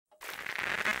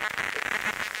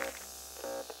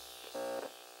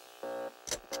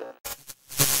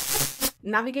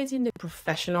Navigating the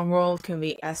professional world can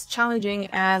be as challenging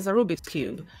as a Rubik's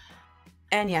Cube.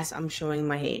 And yes, I'm showing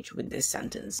my age with this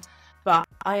sentence. But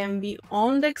I am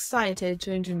beyond excited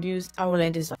to introduce our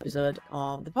latest episode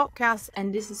of the podcast,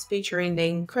 and this is featuring the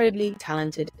incredibly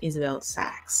talented Isabel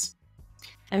Sachs.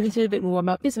 And a little bit more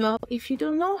about Isabel if you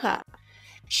don't know her.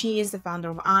 She is the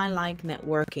founder of I Like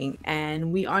Networking,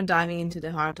 and we are diving into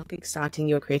the heart of kickstarting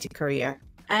your creative career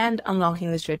and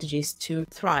unlocking the strategies to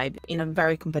thrive in a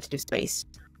very competitive space.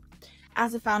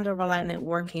 As the founder of I Like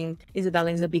Networking, Isabel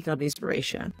is a beacon of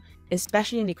inspiration,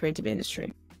 especially in the creative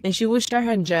industry, and she will share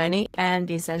her journey and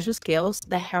the essential skills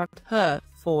that helped her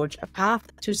forge a path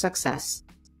to success,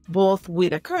 both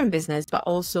with her current business but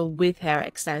also with her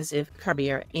extensive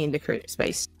career in the creative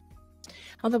space.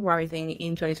 On top of everything,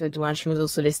 in 2021, she was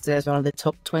also listed as one of the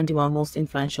top 21 most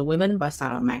influential women by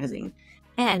Startup magazine,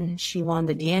 and she won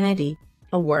the DNID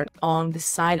award on the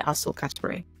side hustle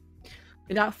category.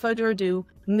 Without further ado,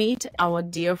 meet our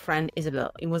dear friend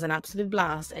Isabel. It was an absolute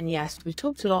blast, and yes, we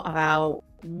talked a lot about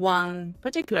one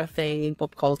particular thing in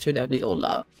pop culture that we all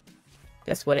love.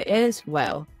 Guess what it is?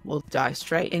 Well, we'll dive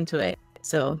straight into it.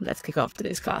 So let's kick off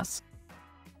today's class.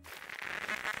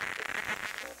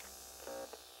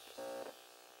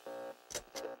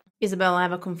 Isabel, I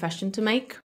have a confession to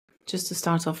make, just to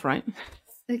start off right.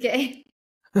 Okay.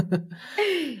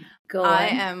 Go I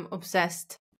on. am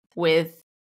obsessed with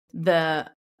the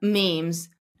memes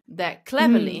that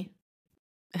cleverly,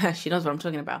 she knows what I'm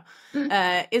talking about,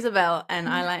 Isabel and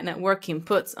I Like Networking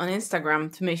puts on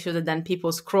Instagram to make sure that then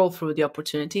people scroll through the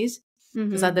opportunities.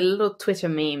 These are the little Twitter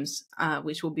memes,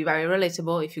 which will be very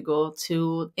relatable. If you go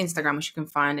to Instagram, which you can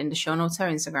find in the show notes or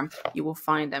Instagram, you will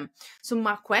find them. So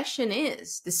my question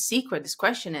is, this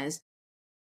question is,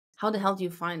 how the hell do you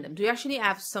find them? Do you actually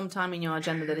have some time in your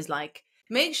agenda that is like,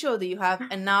 make sure that you have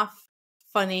enough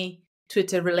funny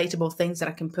Twitter relatable things that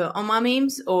I can put on my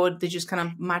memes, or they just kind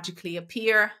of magically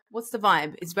appear? What's the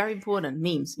vibe? It's very important,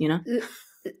 memes, you know?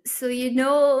 So you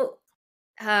know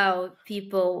how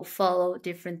people follow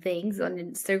different things on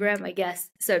Instagram? I guess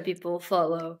some people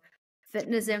follow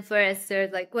fitness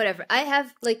influencers, like whatever. I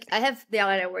have the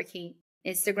Ally Networking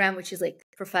Instagram, which is like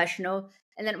professional,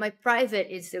 and then my private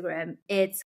Instagram,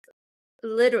 it's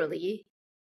literally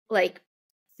like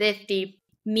 50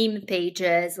 meme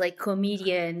pages, like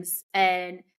comedians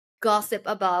and gossip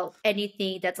about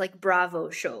anything that's like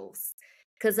Bravo shows.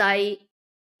 Because I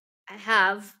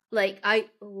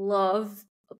love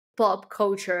pop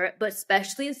culture, but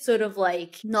especially sort of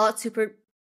like not super,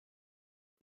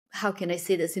 how can I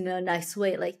say this in a nice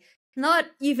way? Like not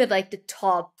even like the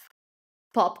top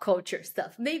pop culture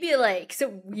stuff. Maybe like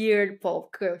some weird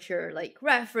pop culture, like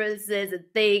references and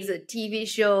things and TV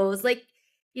shows. Like,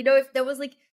 you know, if there was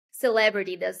like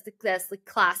celebrity, that's like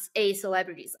class A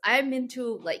celebrities. I'm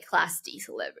into like class D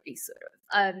celebrities sort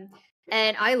of.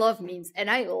 And I love memes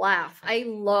and I laugh. I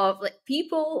love like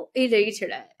people in the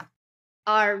internet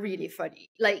are really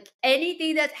funny. Like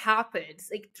anything that happens,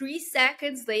 like 3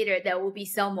 seconds later, there will be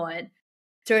someone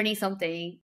turning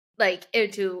something like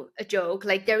into a joke.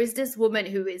 Like there is this woman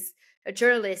who is a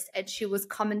journalist and she was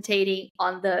commentating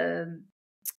on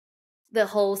the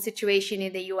whole situation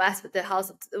in the US with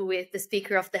with the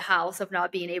Speaker of the House of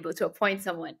not being able to appoint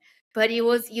someone. But he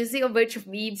was using a bunch of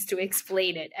memes to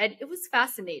explain it. And it was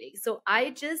fascinating. So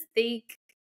I just think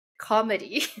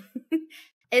comedy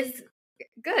is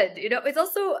good. You know, it's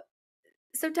also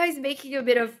sometimes making a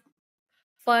bit of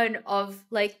fun of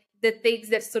like the things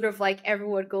that sort of like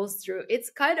everyone goes through. It's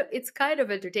kind of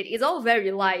entertaining. It's all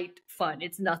very light fun.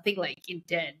 It's nothing like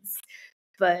intense.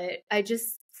 But I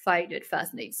just find it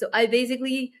fascinating. So I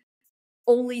basically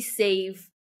only save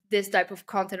this type of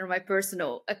content on my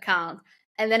personal account.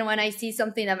 And then when I see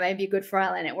something that might be good for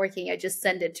Ally Networking, I just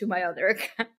send it to my other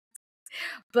account.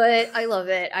 But I love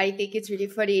it. I think it's really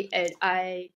funny,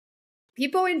 and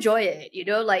people enjoy it, you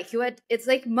know, like it's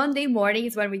like Monday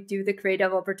mornings when we do the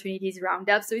creative opportunities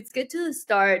roundup. So it's good to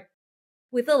start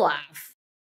with a laugh.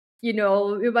 You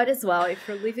know, you might as well, if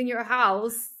you're leaving your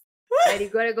house and you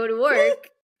gotta go to work,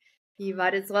 you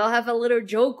might as well have a little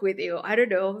joke with you. I don't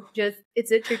know, just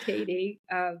it's entertaining.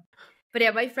 But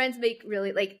yeah, my friends make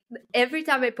really like every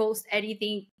time I post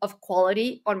anything of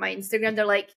quality on my Instagram, they're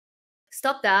like,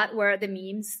 stop that, where are the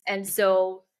memes? And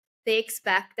so they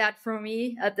expect that from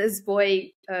me at this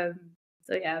point. So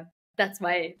yeah, that's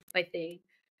my thing.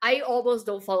 I almost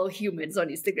don't follow humans on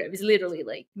Instagram. It's literally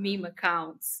like meme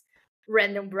accounts,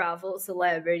 random Bravo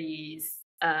celebrities.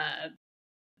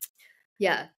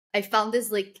 Yeah, I found this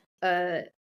like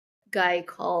guy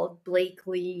called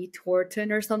Blakely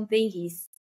Thornton or something. He's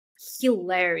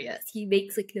hilarious. He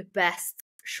makes like the best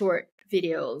short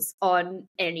videos on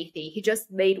anything. He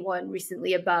just made one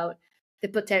recently about the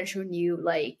potential new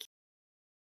like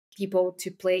people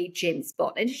to play James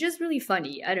Bond, and it's just really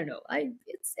funny. I don't know.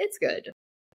 It's good.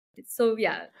 So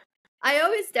yeah, I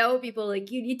always tell people like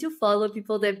you need to follow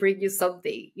people that bring you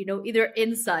something, you know, either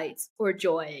insights or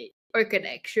joy or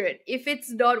connection. If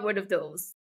it's not one of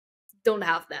those, don't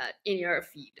have that in your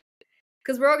feed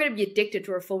because we're all going to be addicted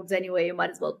to our phones anyway. You might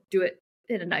as well do it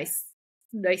in a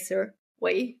nicer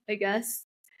way, I guess.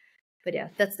 But yeah,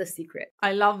 that's the secret.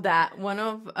 I love that. One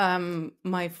of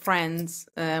my friends,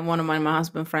 one of my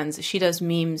husband friends, she does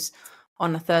memes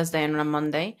on a Thursday and on a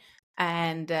Monday.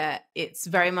 And it's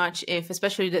very much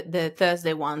especially the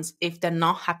Thursday ones, if they're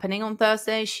not happening on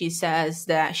Thursday, she says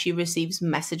that she receives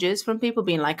messages from people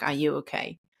being like, are you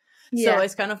okay? So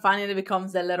it's kind of funny that it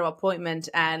becomes a little appointment.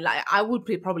 And like, I would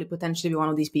probably potentially be one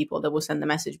of these people that will send the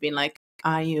message being like,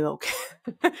 are you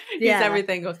okay? Is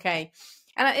everything okay?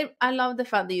 And I love the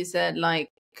fact that you said like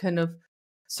kind of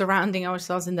surrounding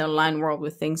ourselves in the online world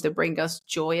with things that bring us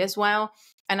joy as well.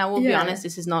 And I will be honest,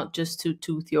 this is not just to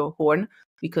toot your horn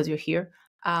because you're here,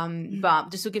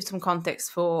 but just to give some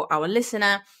context for our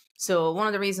listener. So one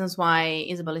of the reasons why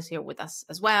Isabel is here with us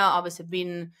as well, obviously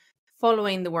been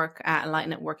following the work at Light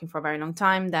Networking for a very long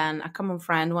time. Then a common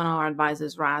friend, one of our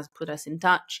advisors, Raz, put us in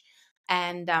touch.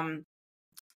 And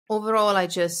overall, I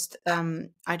just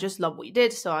love what you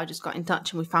did. So I just got in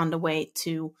touch and we found a way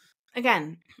to,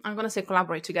 again, I'm going to say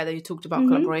collaborate together. You talked about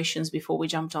collaborations before we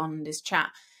jumped on this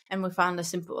chat. And we found a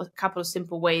couple of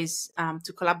simple ways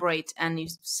to collaborate. And you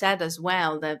said as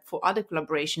well that for other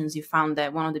collaborations, you found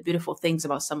that one of the beautiful things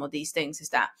about some of these things is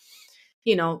that,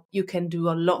 you know, you can do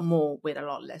a lot more with a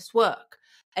lot less work.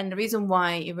 And the reason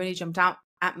why it really jumped out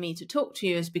at me to talk to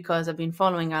you is because I've been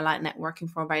following I Like Networking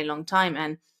for a very long time.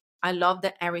 And I love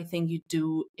that everything you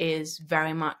do is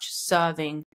very much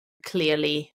serving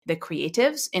clearly the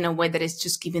creatives in a way that is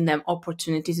just giving them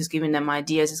opportunities, is giving them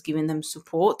ideas, is giving them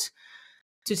support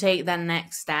to take that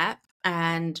next step.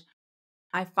 And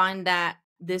I find that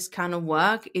this kind of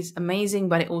work is amazing,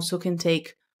 but it also can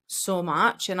take so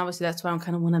much. And obviously that's why I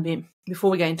kind of want to be,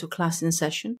 before we get into class in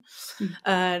session,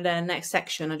 the next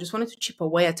section, I just wanted to chip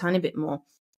away a tiny bit more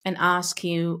and ask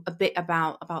you a bit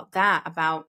about that,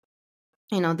 about,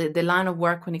 you know, the line of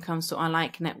work when it comes to I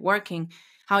Like Networking,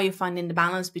 how you're finding the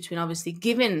balance between obviously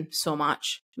giving so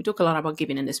much. We talk a lot about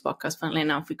giving in this podcast, funnily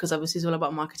enough, because obviously it's all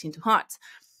about marketing to hearts.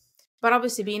 But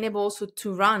obviously being able also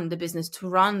to run the business, to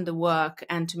run the work,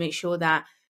 and to make sure that,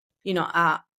 you know,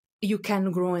 you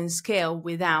can grow and scale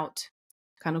without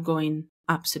kind of going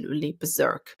absolutely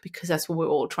berserk, because that's what we're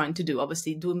all trying to do.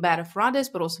 Obviously doing better for others,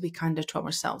 but also be kinder to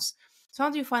ourselves. So how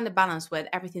do you find the balance where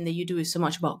everything that you do is so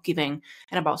much about giving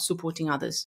and about supporting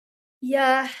others?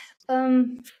 Yeah.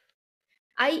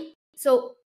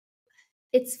 So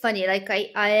it's funny, like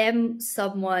I am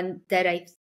someone that I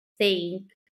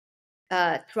think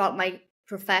throughout my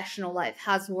professional life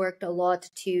has worked a lot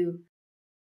to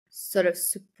sort of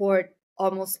support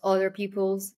almost other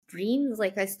people's dreams.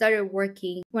 Like I started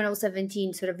working when I was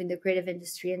 17, sort of in the creative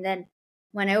industry. And then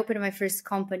when I opened my first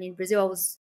company in Brazil, I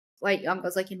was quite young. I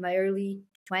was like in my early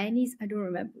 20s. I don't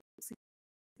remember.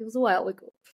 It was a while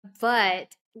ago.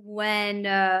 But when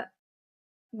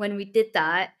we did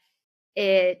that,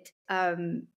 I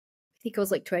think I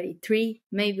was like 23,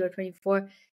 maybe, or 24.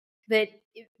 But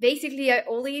basically, I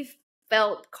only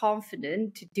felt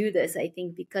confident to do this, I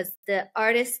think, because the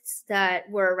artists that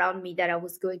were around me that I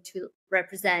was going to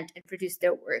represent and produce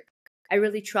their work, I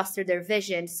really trusted their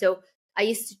vision. So I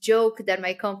used to joke that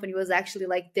my company was actually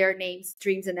like their names,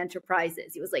 Dreams and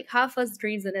Enterprises. It was like half us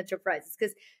Dreams and Enterprises,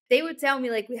 because they would tell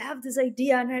me like, we have this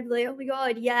idea, and I'd be like, oh my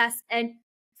God, yes. And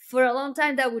for a long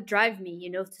time, that would drive me, you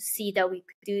know, to see that we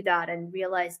could do that and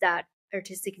realize that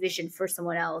artistic vision for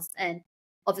someone else, and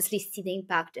obviously see the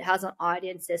impact it has on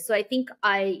audiences. So I think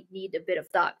I need a bit of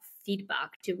that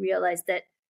feedback to realize that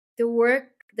the work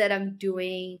that I'm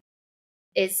doing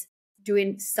is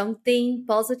doing something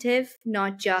positive,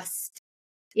 not just,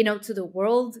 you know, to the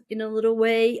world in a little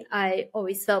way. I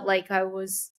always felt like I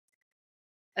was,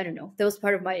 I don't know, that was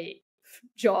part of my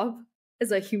job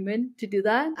as a human to do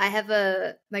that. I have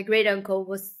my great uncle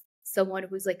was someone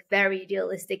who's like very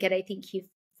idealistic, and I think he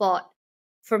fought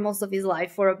for most of his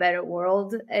life for a better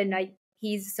world. And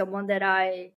he's someone that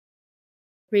I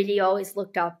really always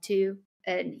looked up to.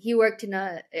 And he worked in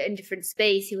a different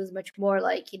space. He was much more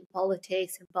like in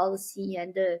politics and policy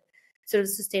and the sort of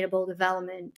sustainable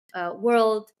development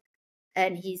world.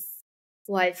 And his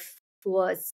wife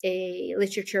was a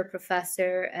literature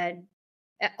professor and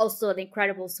also an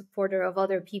incredible supporter of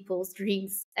other people's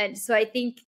dreams. And so I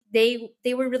think they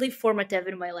were really formative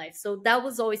in my life. So that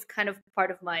was always kind of part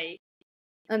of my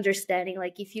understanding,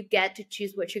 like if you get to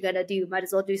choose what you're gonna do, might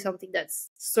as well do something that's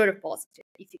sort of positive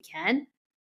if you can.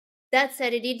 That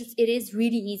said, it is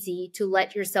really easy to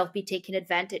let yourself be taken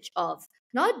advantage of,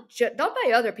 not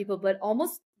by other people, but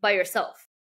almost by yourself.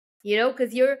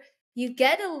 Because you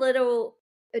get a little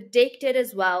addicted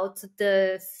as well to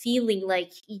the feeling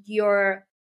like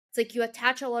it's like you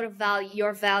attach a lot of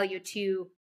your value to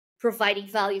providing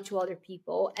value to other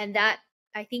people, and that,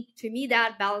 I think, to me,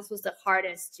 that balance was the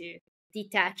hardest to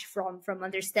detach from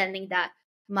understanding that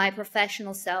my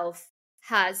professional self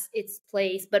has its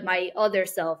place, but my other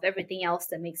self, everything else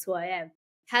that makes who I am,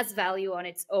 has value on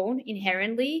its own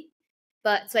inherently.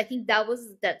 But so I think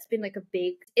that's been like a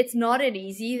big, it's not an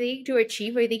easy thing to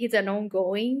achieve. I think it's an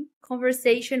ongoing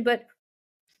conversation. But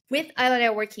with island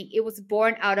networking, it was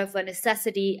born out of a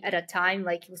necessity at a time.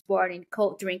 Like, it was born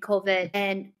during COVID.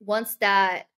 And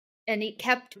and it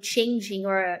kept changing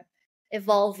or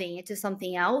evolving into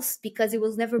something else, because it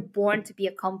was never born to be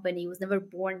a company. It was never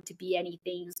born to be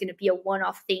anything. It was going to be a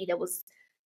one-off thing that was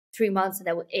 3 months, and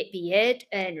that would be it.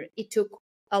 And it took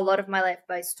a lot of my life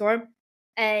by storm.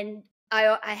 And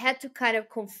I had to kind of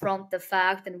confront the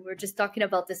fact, and we were just talking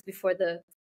about this before the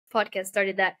podcast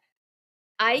started, that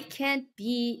I can't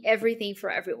be everything for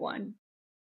everyone.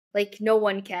 Like, no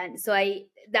one can. So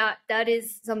that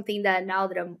is something that, now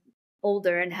that I'm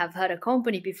older and have had a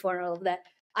company before and all of that,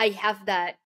 I have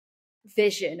that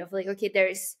vision of like, okay,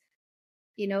 there's,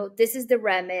 this is the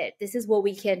remit, this is what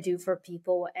we can do for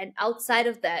people. And outside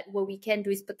of that, what we can do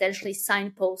is potentially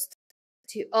signpost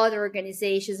to other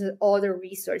organizations and other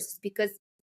resources, because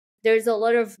there's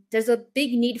a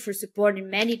big need for support in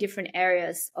many different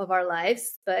areas of our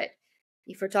lives. But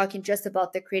if we're talking just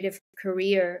about the creative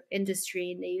career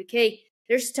industry in the UK,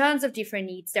 there's tons of different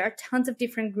needs. There are tons of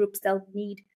different groups that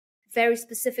need very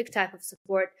specific type of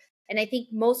support. And I think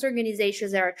most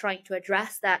organizations that are trying to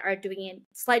address that are doing it in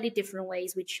slightly different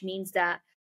ways, which means that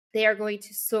they are going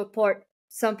to support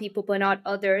some people, but not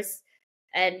others.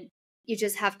 And you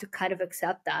just have to kind of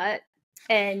accept that.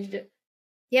 And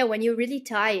yeah, when you're really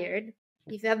tired,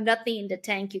 if you have nothing in the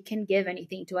tank, you can't give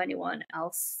anything to anyone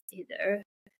else either.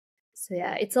 So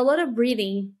yeah, it's a lot of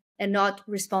breathing and not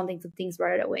responding to things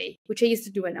right away, which I used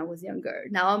to do when I was younger.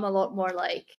 Now I'm a lot more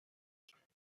like,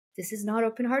 this is not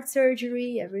open heart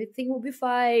surgery, everything will be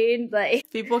fine. Like,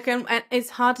 people can, and it's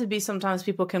hard to be, sometimes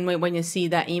people can wait when you see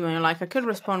that email, you're like, I could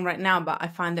respond right now, but I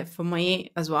find that for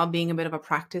me as well, being a bit of a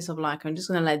practice of like, I'm just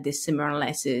going to let this simmer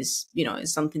unless is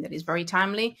something that is very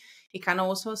timely. It kind of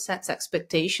also sets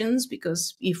expectations,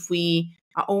 because if we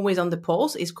are always on the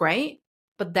pulse, it's great.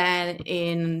 But then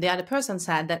in the other person's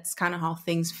head, that's kind of how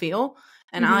things feel.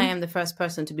 And I am the first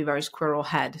person to be very squirrel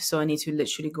head. So I need to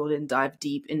literally go and dive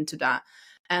deep into that.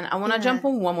 And I want to jump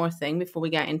on one more thing before we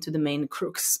get into the main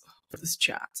crux of this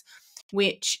chat,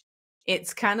 which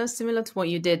it's kind of similar to what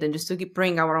you did. And just to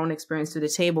bring our own experience to the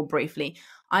table briefly,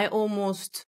 I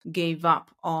almost gave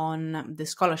up on the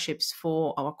scholarships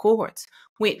for our cohorts,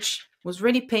 which was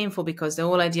really painful, because the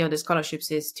whole idea of the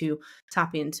scholarships is to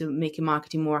tap into making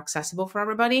marketing more accessible for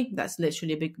everybody. That's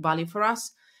literally a big value for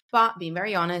us. But being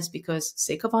very honest, because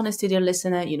sake of honesty, dear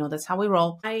listener, that's how we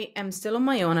roll. I am still on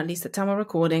my own, at least at the time of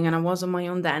recording, and I was on my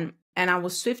own then. And I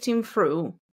was swifting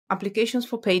through applications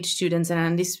for paid students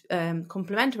and these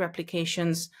complementary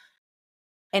applications.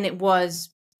 And it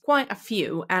was quite a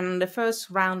few. And the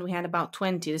first round, we had about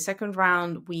 20. The second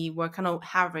round, we were kind of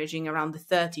averaging around the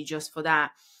 30 just for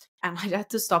that. And I had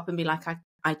to stop and be like,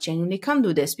 I genuinely can't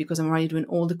do this, because I'm already doing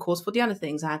all the calls for the other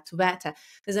things. I had to vet.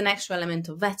 There's an extra element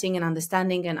of vetting and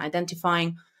understanding and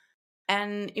identifying.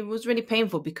 And it was really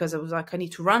painful, because I was like, I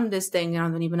need to run this thing and I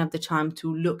don't even have the time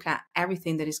to look at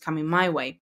everything that is coming my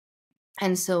way.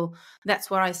 And so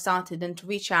that's where I started, and to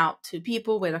reach out to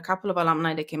people, with a couple of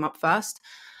alumni that came up first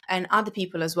and other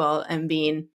people as well, and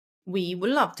we would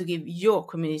love to give your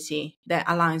community that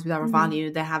aligns with our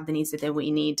value, that have the needs that we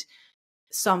need,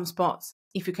 some spots,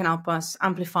 if you can help us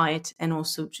amplify it, and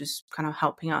also just kind of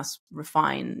helping us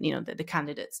refine, the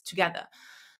candidates together.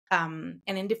 And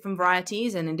in different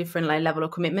varieties and in different level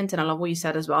of commitment. And I love what you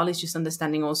said as well, is just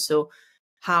understanding also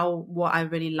what I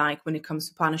really like when it comes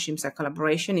to partnerships and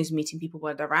collaboration is meeting people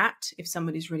where they're at. If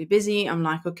somebody's really busy, I'm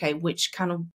like, okay, which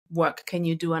kind of work can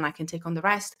you do? And I can take on the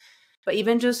rest. But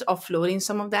even just offloading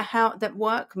some of that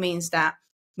work means that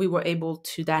we were able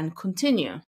to then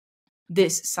continue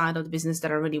this side of the business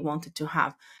that I really wanted to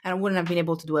have. And I wouldn't have been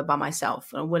able to do it by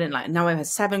myself. I wouldn't now I have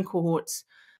 7 cohorts,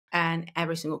 and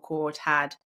every single cohort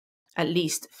had at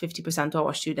least 50% of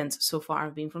our students so far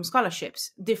have been from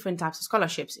scholarships, different types of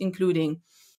scholarships, including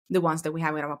the ones that we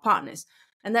have with our partners.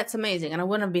 And that's amazing. And I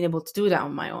wouldn't have been able to do that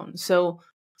on my own. So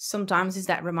sometimes it's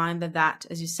that reminder that,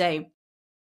 as you say,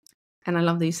 And I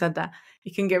love that you said that.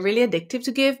 It can get really addictive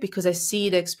to give, because I see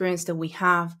the experience that we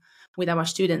have with our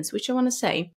students, which I want to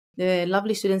say, the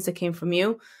lovely students that came from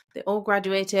you, they all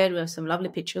graduated. We have some lovely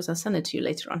pictures. I'll send it to you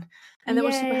later on. And they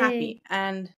were super Yay. happy.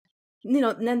 And,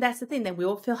 then that's the thing, that we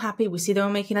all feel happy. We see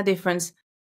them making a difference.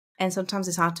 And sometimes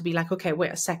it's hard to be like, okay,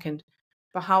 wait a second,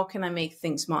 but how can I make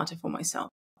things smarter for myself?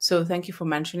 So thank you for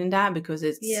mentioning that, because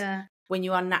it's when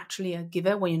you are naturally a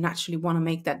giver, when you naturally want to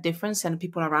make that difference, and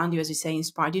people around you, as you say,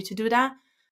 inspired you to do that,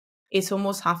 it's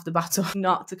almost half the battle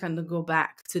not to kind of go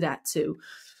back to that too.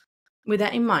 With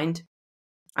that in mind,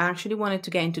 I actually wanted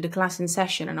to get into the class in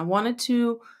session, and I wanted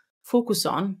to focus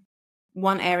on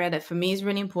one area that for me is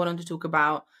really important to talk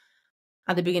about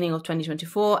at the beginning of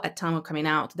 2024, at time of coming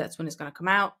out. That's when it's going to come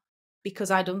out, because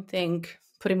I don't think,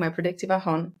 putting my predictive hat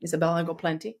on, Isabel, I got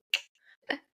plenty.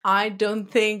 I don't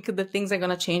think the things are going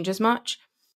to change as much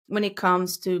when it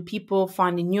comes to people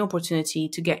finding new opportunity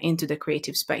to get into the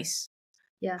creative space.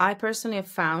 Yeah. I personally have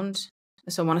found,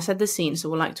 so I want to set the scene, so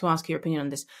I would like to ask your opinion on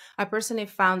this. I personally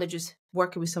have found that just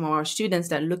working with some of our students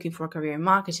that are looking for a career in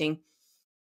marketing,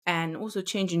 and also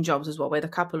changing jobs as well, with a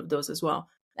couple of those as well,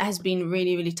 that has been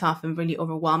really, really tough and really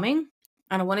overwhelming.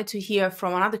 And I wanted to hear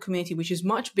from another community, which is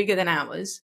much bigger than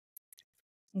ours,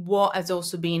 what has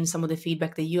also been some of the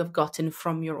feedback that you have gotten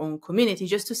from your own community,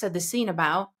 just to set the scene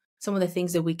about some of the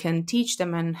things that we can teach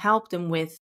them and help them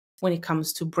with when it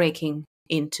comes to breaking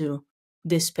into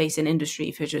this space and industry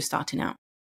if you're just starting out.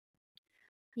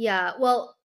 Yeah,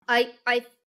 well, I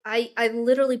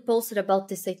literally posted about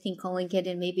this, I think, on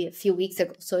LinkedIn maybe a few weeks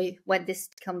ago. So when this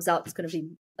comes out, it's going to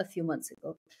be a few months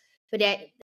ago. But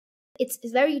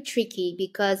it's very tricky,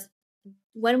 because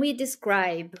when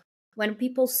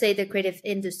people say the creative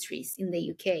industries in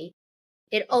the UK,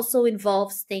 it also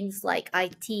involves things like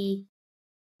IT,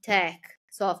 tech,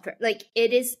 software. Like,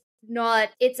 it's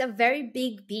a very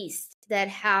big beast that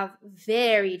have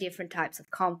very different types of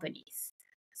companies.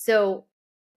 So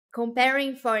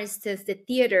comparing, for instance, the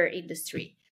theater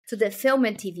industry to the film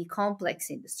and TV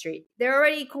complex industry, they're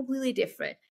already completely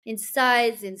different in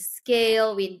size, in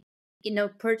scale, in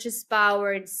purchase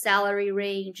power, in salary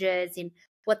ranges, in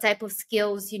what type of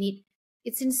skills you need.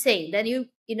 It's insane. Then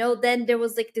then there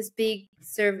was like this big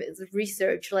service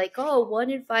research, like, oh,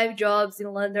 1 in 5 jobs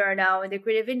in London are now in the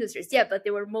creative industries. Yeah, but they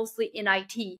were mostly in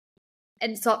IT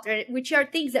and software, which are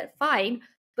things that fine,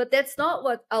 but that's not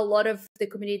what a lot of the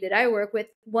community that I work with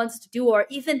wants to do, or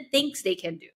even thinks they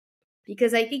can do.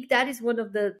 Because I think that is one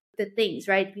of the things,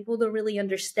 right? People don't really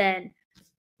understand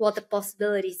what the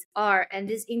possibilities are. And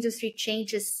this industry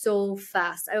changes so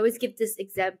fast. I always give this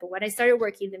example. When I started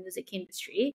working in the music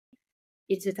industry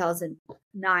in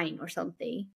 2009 or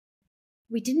something,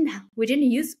 we didn't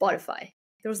use Spotify.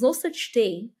 There was no such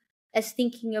thing as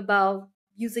thinking about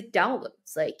music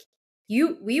downloads. Like,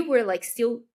 we were like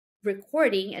still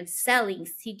recording and selling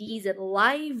CDs and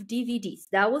live DVDs.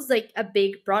 That was like a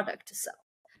big product to sell.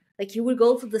 Like, you would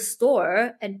go to the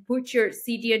store and put your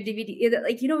CD and DVD in it.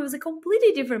 Like, it was a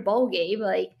completely different ball game.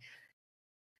 Like,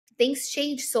 things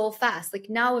change so fast. Like,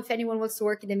 now, if anyone wants to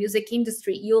work in the music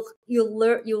industry,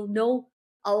 you'll know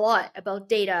a lot about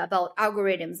data, about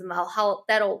algorithms, about how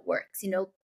that all works,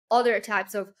 other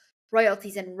types of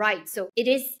royalties and rights. So it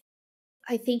is,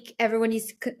 I think everyone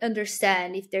needs to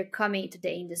understand, if they're coming to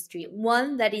the industry,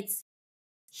 one, that it's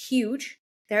huge.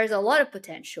 There's a lot of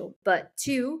potential, but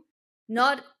two,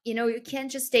 not, you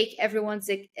can't just take everyone's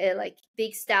like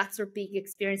big stats or big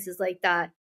experiences like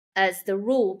that as the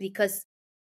rule, because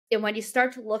when you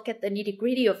start to look at the nitty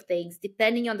gritty of things,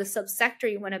 depending on the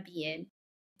subsector you want to be in,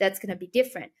 that's going to be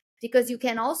different. Because you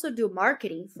can also do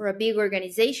marketing for a big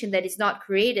organization that is not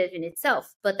creative in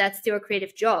itself, but that's still a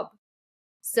creative job.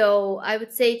 So I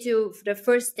would say the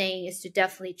first thing is to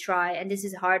definitely try, and this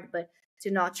is hard, but to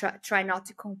not try not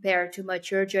to compare too much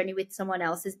your journey with someone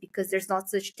else's, because there's not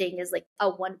such thing as like a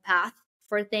one path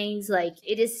for things. Like,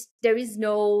 there is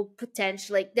no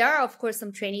potential. Like, there are of course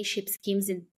some traineeship schemes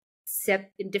in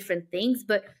different things,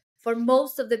 but for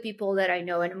most of the people that I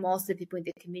know, and most of the people in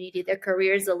the community, their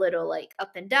career is a little like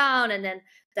up and down, and then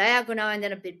diagonal, and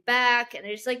then a bit back, and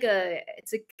it's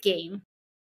a game.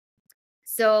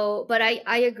 So, but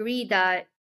I agree that,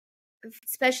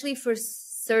 especially for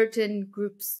certain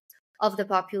groups of the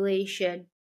population,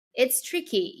 it's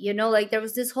tricky. Like, there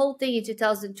was this whole thing in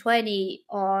 2020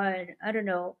 on, I don't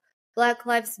know, Black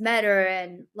Lives Matter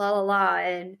and la la la,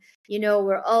 and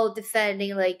we're all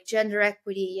defending like gender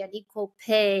equity and equal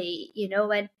pay,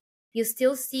 and you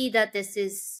still see that this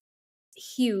is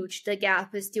huge. The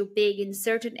gap is still big in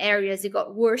certain areas. It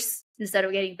got worse instead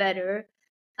of getting better.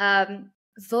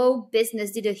 Vogue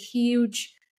Business did a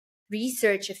huge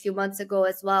research a few months ago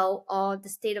as well on the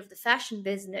state of the fashion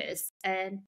business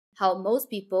and how most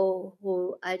people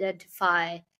who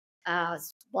identify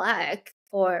as Black,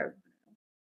 or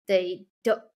they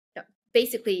don't,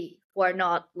 basically, who are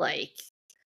not like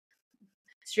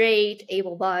straight,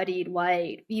 able-bodied,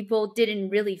 white people, didn't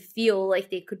really feel like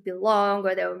they could belong,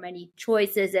 or there were many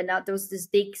choices. And now there was this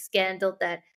big scandal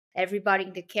that everybody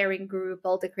in the Caring group,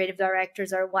 all the creative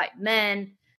directors are white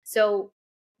men. So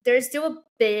there's still a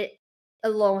bit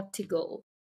long to go.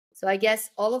 So I guess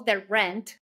all of that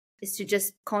rant is to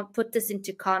just put this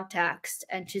into context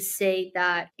and to say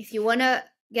that if you want to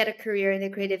get a career in the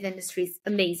creative industry, it's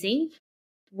amazing.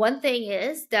 One thing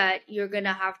is that you're going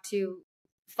to have to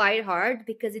fight hard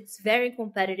because it's very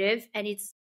competitive, and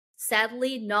it's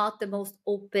sadly not the most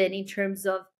open in terms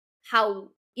of how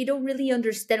you don't really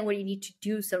understand what you need to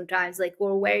do sometimes, like,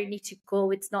 or where you need to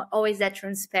go. It's not always that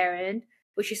transparent,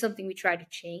 which is something we try to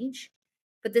change.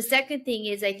 But the second thing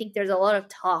is, I think there's a lot of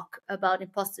talk about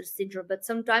imposter syndrome, but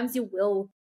sometimes you will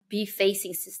be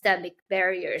facing systemic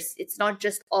barriers. It's not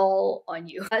just all on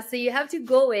you. So you have to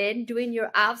go in doing your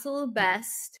absolute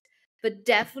best, but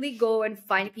definitely go and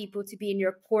find people to be in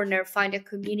your corner, find a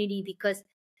community, because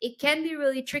it can be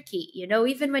really tricky, you know,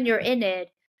 even when you're in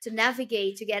it, to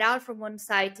navigate, to get out from one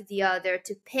side to the other,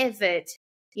 to pivot.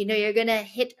 You know, you're going to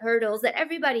hit hurdles that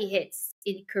everybody hits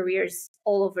in careers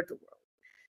all over the world.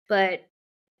 But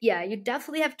yeah, you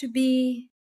definitely have to be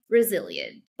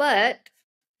resilient. But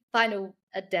final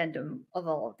addendum of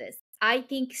all of this, I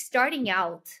think starting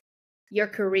out your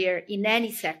career in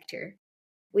any sector,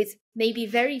 with maybe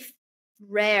very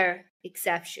rare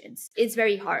exceptions, is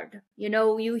very hard. You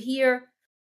know,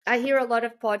 I hear a lot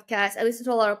of podcasts. I listen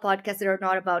to a lot of podcasts that are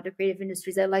not about the creative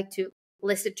industries. I like to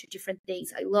listen to different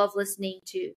things. I love listening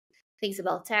to things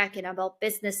about tech and about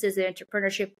businesses and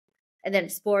entrepreneurship, and then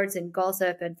sports and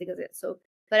gossip and things like that. So,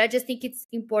 but I just think it's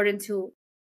important to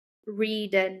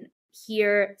read and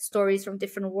hear stories from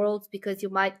different worlds, because you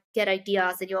might get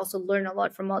ideas and you also learn a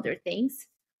lot from other things.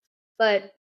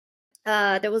 But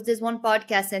there was this one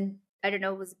podcast, and I don't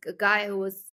know, it was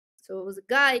a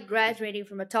guy graduating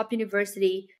from a top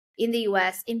university in the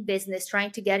US in business,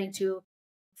 trying to get into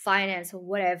finance or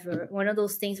whatever. One of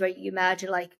those things where you imagine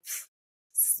like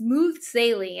smooth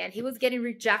sailing, and he was getting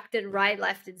rejected right,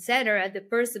 left, and center. And the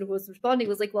person who was responding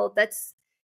was like, well, that's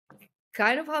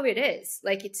kind of how it is.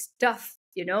 Like, it's tough,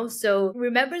 you know? So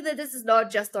remember that this is not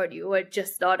just on you or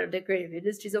just not on the creative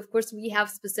industries. Of course, we have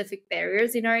specific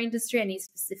barriers in our industry and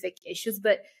specific issues,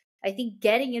 but I think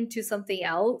getting into something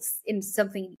else, in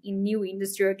something in new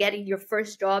industry, or getting your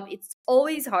first job, it's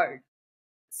always hard.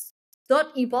 It's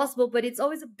not impossible, but it's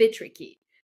always a bit tricky.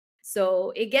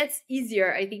 So it gets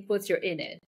easier, I think, once you're in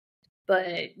it.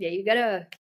 But yeah, you gotta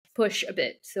push a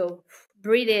bit. So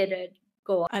breathe in and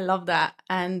go on. I love that.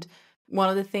 And one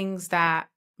of the things that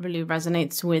really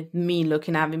resonates with me,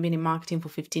 looking at having been in marketing for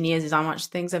 15 years, is how much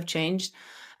things have changed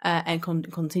and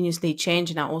continuously change.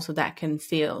 And also that can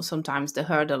feel sometimes the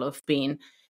hurdle of being,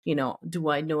 you know, do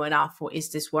I know enough, or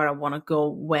is this where I want to go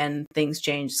when things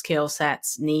change, skill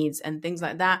sets, needs, and things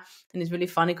like that. And it's really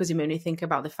funny because you made me think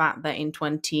about the fact that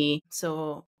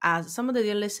so as some of the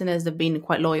dear listeners that have been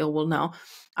quite loyal will know,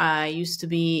 I used to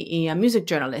be a music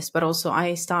journalist, but also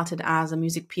I started as a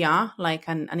music PR, like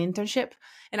an internship.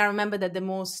 And I remember that the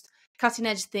most cutting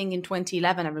edge thing in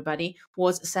 2011, everybody,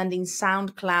 was sending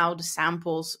SoundCloud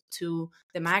samples to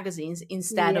the magazines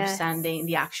instead of sending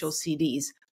the actual CDs.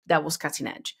 That was cutting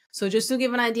edge. So just to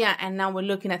give an idea, and now we're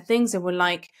looking at things that were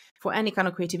like, for any kind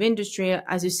of creative industry,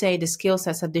 as you say, the skill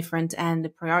sets are different and the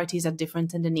priorities are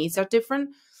different and the needs are different.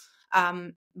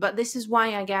 But this is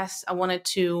why I guess I wanted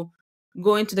to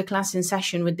go into the class in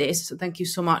session with this. So thank you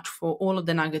so much for all of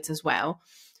the nuggets as well.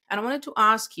 And I wanted to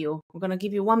ask you, we're going to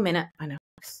give you 1 minute. I know.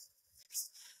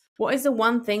 What is the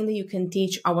one thing that you can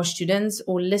teach our students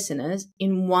or listeners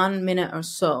in 1 minute or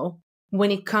so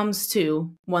when it comes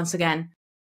to, once again,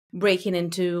 breaking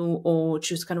into or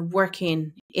just kind of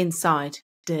working inside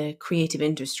the creative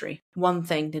industry? One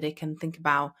thing that they can think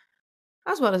about,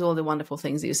 as well as all the wonderful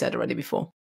things that you said already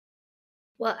before.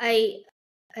 Well,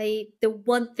 the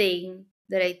one thing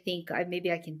that I think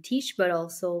maybe I can teach, but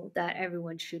also that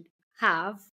everyone should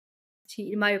have,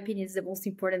 in my opinion, is the most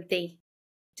important thing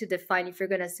to define if you're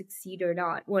going to succeed or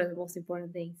not. One of the most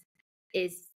important things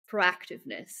is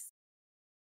proactiveness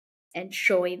and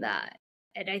showing that.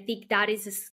 And I think that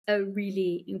is a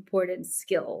really important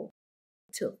skill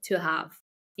to have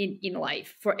in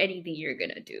life for anything you're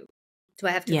going to do. Do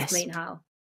I have to explain how?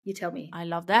 You tell me. I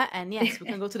love that. And yes, we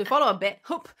can go to the follow-up bit.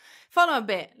 Follow-up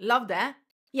bit. Love that.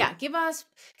 Yeah, can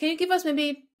you give us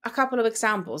maybe a couple of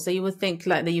examples that you would think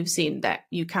like that you've seen that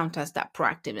you count as that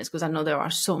proactiveness? Because I know there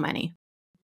are so many.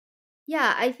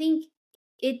 Yeah, I think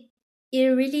it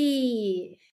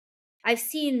really, I've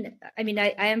seen, I mean,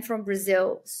 I am from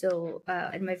Brazil, so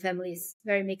and my family is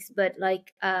very mixed, but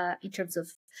like in terms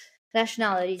of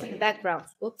nationalities and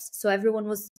backgrounds, whoops. So everyone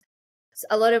was,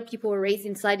 a lot of people were raised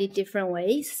in slightly different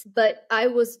ways, but I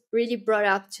was really brought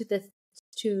up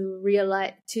to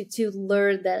realize, to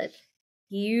learn that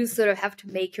you sort of have to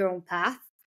make your own path.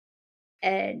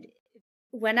 And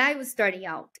when I was starting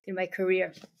out in my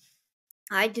career,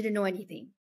 I didn't know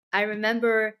anything. I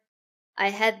remember I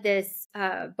had this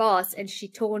boss, and she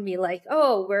told me like,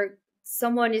 "Oh,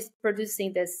 someone is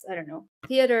producing this, I don't know,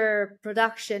 theater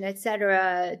production,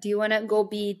 etc. Do you want to go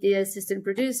be the assistant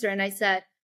producer?" And I said,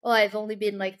 "Oh, I've only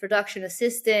been like production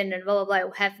assistant and blah blah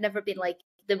blah. I have never been like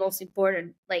the most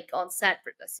important like on set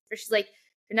producer." She's like,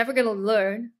 "You're never gonna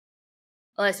learn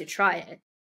unless you try it.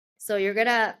 So you're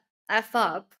gonna f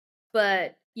up,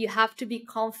 but you have to be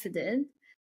confident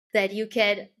that you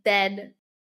can then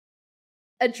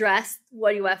address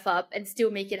what you f up and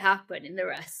still make it happen in the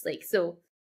rest. Like, so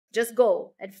just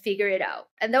go and figure it out."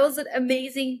 And that was an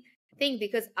amazing thing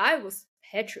because I was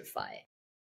petrified,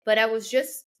 but I was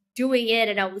just doing it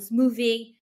and I was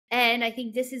moving. And I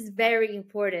think this is very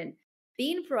important.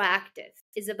 Being proactive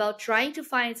is about trying to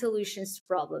find solutions to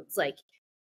problems like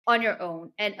on your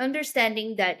own and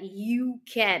understanding that you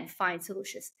can find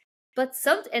solutions. But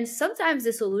sometimes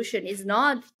the solution is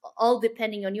not all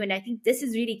depending on you. And I think this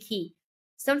is really key.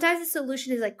 Sometimes the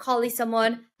solution is like calling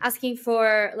someone, asking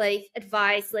for like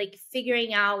advice, like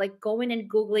figuring out, like going and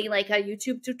Googling like a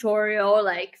YouTube tutorial,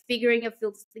 like figuring a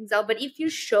few things out. But if you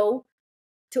show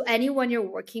to anyone you're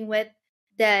working with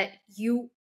that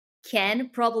you can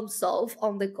problem solve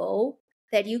on the go,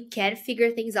 that you can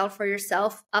figure things out for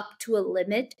yourself up to a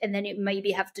limit, and then you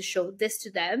maybe have to show this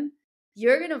to them,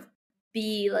 you're gonna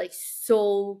be like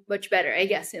so much better, I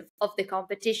guess, of the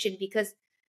competition. Because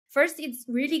first, it's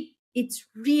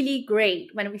really great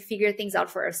when we figure things out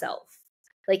for ourselves.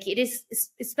 Like it is,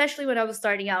 especially when I was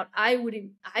starting out, I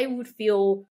would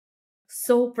feel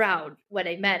so proud when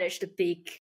I managed a big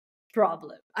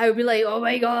problem. I would be like, "Oh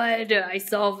my God, I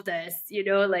solved this,"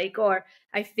 like, or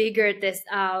I figured this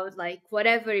out, like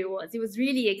whatever it was. It was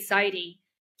really exciting.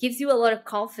 Gives you a lot of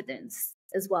confidence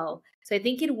as well. So I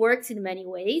think it works in many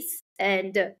ways.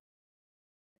 And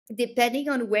depending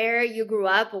on where you grew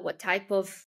up or what type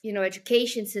of,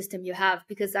 education system you have,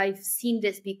 because I've seen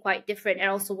this be quite different, and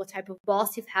also what type of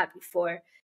boss you've had before.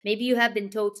 Maybe you have been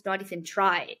told to not even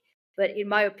try. But in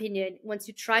my opinion, once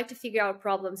you try to figure out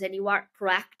problems and you are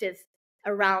proactive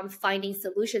around finding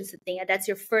solutions to things, and that's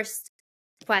your first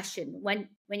question. When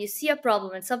you see a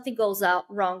problem and something goes out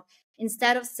wrong,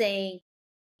 instead of saying,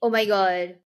 "Oh my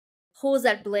God, who's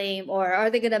at blame?" or "Are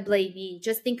they gonna blame me?"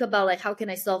 just think about like, how can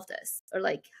I solve this? Or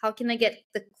like, how can I get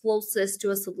the closest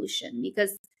to a solution?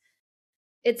 Because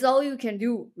it's all you can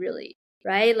do, really,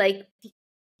 right? Like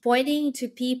pointing to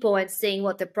people and saying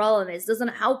what the problem is doesn't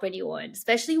help anyone,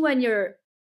 especially when you're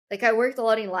like, I worked a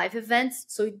lot in live events,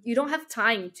 so you don't have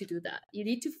time to do that. You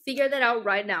need to figure that out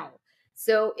right now.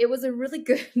 So it was a really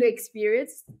good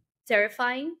experience,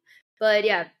 terrifying, but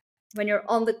yeah, when you're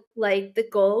on the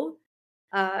goal,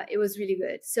 it was really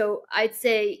good. So I'd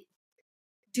say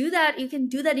do that. You can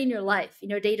do that in your life, in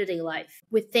your day-to-day life,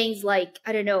 with things like,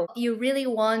 I don't know, you really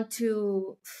want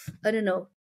to, I don't know,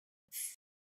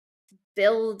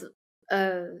 build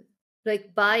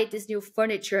like buy this new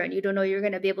furniture and you don't know you're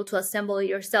going to be able to assemble it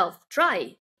yourself.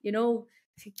 Try.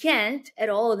 If you can't at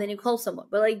all, then you call someone,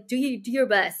 but like do your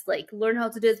best, like learn how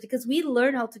to do this, because we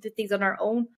learn how to do things on our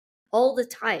own all the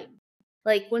time.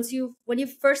 Like when you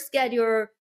first get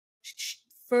your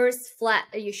first flat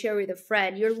that you share with a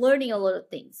friend, you're learning a lot of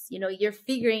things. You're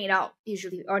figuring it out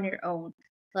usually on your own.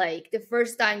 Like the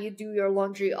first time you do your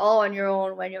laundry all on your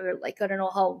own when you're like, I don't know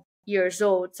how years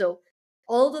old. So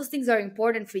all those things are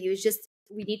important for you. It's just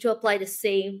we need to apply the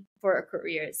same for our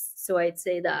careers. So I'd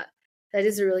say that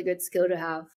is a really good skill to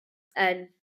have. And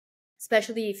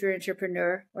especially if you're an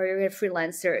entrepreneur or you're a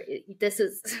freelancer, this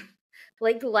is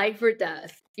like life or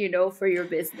death, for your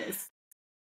business.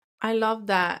 I love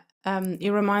that.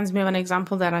 It reminds me of an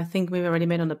example that I think we've already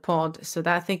made on the pod. So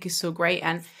that I think is so great.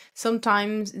 And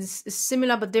sometimes it's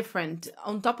similar but different.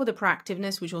 On top of the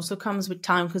proactiveness, which also comes with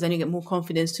time, because then you get more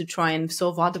confidence to try and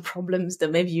solve other problems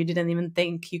that maybe you didn't even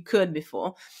think you could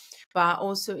before. But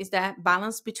also is that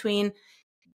balance between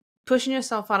pushing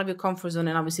yourself out of your comfort zone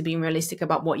and obviously being realistic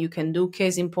about what you can do.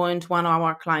 Case in point, one of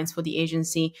our clients for the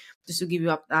agency, just to give you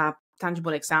a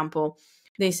tangible example,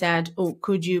 they said, "Oh,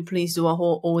 could you please do a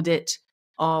whole audit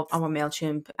of our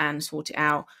MailChimp and sort it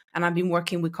out. And I've been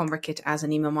working with ConvertKit as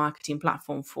an email marketing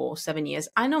platform for 7 years.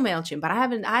 I know MailChimp, but I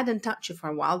hadn't touched it for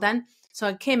a while then. So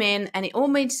I came in and it all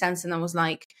made sense. And I was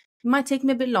like, it might take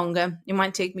me a bit longer. It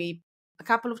might take me a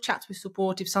couple of chats with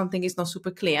support if something is not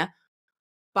super clear.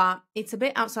 But it's a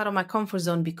bit outside of my comfort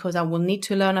zone because I will need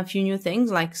to learn a few new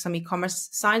things, like some e-commerce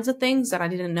sides of things that I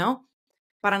didn't know.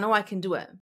 But I know I can do it.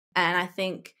 And I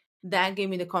think that gave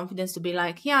me the confidence to be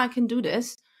like, yeah, I can do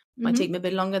this. Might take me a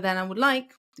bit longer than I would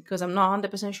like because I'm not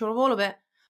 100% sure of all of it.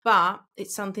 But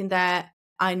it's something that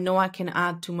I know I can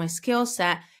add to my skill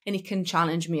set and it can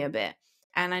challenge me a bit.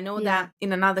 And I know that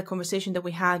in another conversation that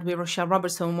we had with Rochelle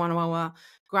Robertson, one of our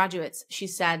graduates, she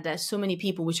said that so many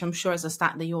people, which I'm sure is a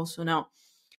stat that you also know,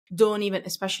 don't even,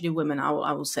 especially women,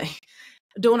 I will say,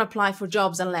 don't apply for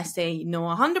jobs unless they know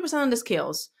 100% of the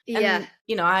skills. And,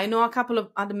 I know a couple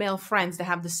of other male friends that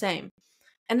have the same.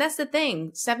 And that's the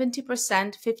thing, 70%,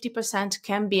 50%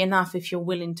 can be enough if you're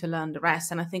willing to learn the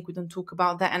rest. And I think we don't talk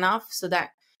about that enough. So that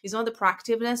is not the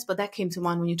proactiveness, but that came to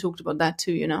mind when you talked about that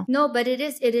too, No, but it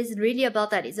is really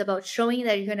about that. It's about showing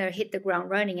that you're going to hit the ground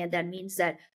running. And that means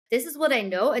that this is what I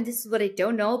know and this is what I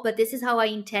don't know, but this is how I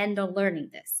intend on learning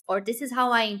this. Or this is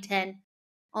how I intend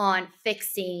on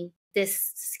fixing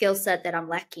this skill set that I'm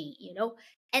lacking,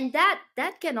 And that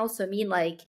can also mean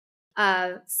like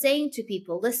saying to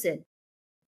people, listen,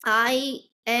 I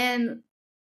am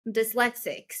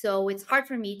dyslexic, so it's hard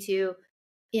for me to,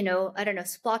 I don't know,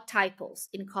 spot typos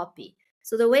in copy.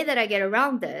 So the way that I get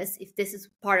around this, if this is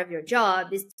part of your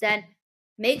job, is then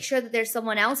make sure that there's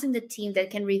someone else in the team that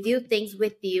can review things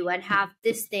with you and have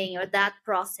this thing or that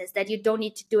process, that you don't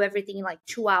need to do everything in like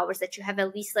 2 hours, that you have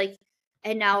at least like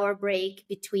an hour break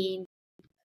between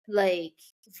like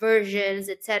versions,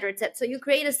 etc., etc. So you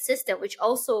create a system which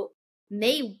also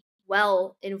may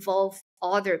well involve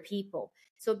other people.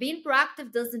 So being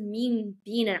proactive doesn't mean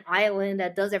being an island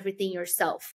that does everything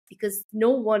yourself, because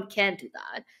no one can do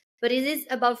that. But it is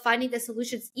about finding the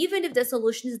solutions, even if the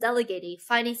solution is delegating,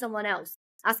 finding someone else,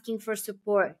 asking for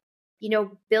support,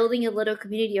 building a little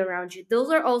community around you. Those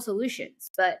are all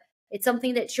solutions, but it's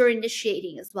something that you're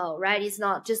initiating as well, right? It's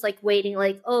not just like waiting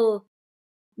like, oh,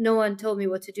 no one told me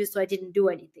what to do, so I didn't do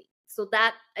anything. So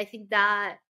that, I think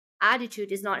that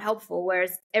attitude is not helpful,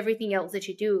 whereas everything else that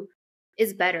you do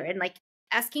is better. And like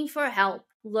asking for help,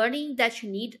 learning that you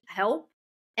need help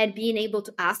and being able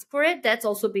to ask for it, that's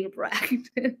also being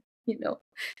proactive.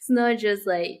 It's not just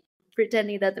like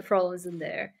pretending that the problem isn't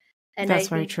there. And that's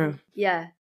very true. Yeah.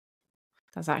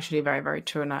 That's actually very, very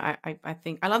true. And I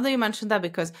think I love that you mentioned that,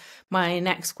 because my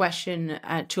next question,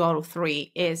 2 out of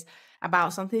 3, is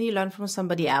about something you learned from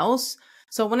somebody else.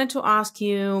 So I wanted to ask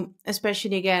you,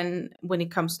 especially again, when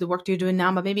it comes to the work you're doing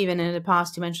now, but maybe even in the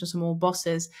past, you mentioned some old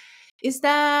bosses. Is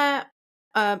there,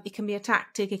 it can be a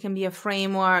tactic, it can be a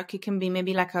framework, it can be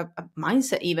maybe like a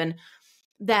mindset even,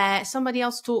 that somebody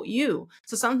else taught you.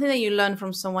 So something that you learned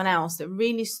from someone else that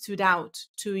really stood out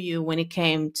to you when it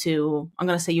came to, I'm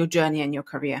going to say, your journey and your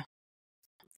career.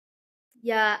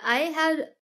 Yeah, I had,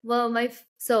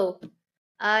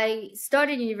 I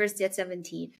started university at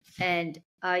 17 and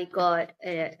I got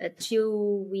a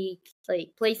 2-week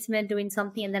like placement doing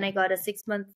something. And then I got a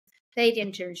 6-month paid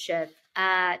internship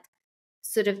at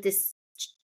sort of this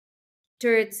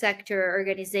third sector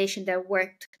organization that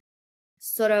worked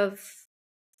sort of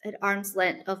at arm's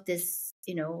length of this,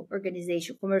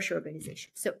 organization, commercial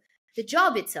organization. So the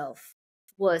job itself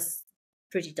was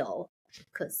pretty dull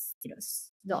because,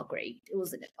 it's not great. It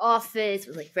was in an office. It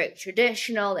was like very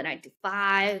traditional, the 9 to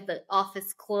 5, the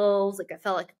office clothes. Like I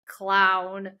felt like a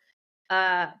clown,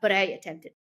 but I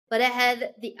attempted. But I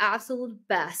had the absolute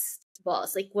best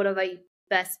boss, like one of my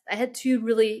best. I had 2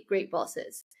 really great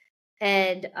bosses.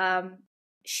 And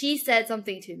she said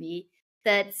something to me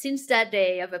that since that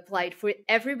day I've applied for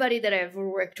everybody that I've ever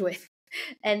worked with.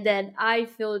 And then I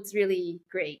feel it's really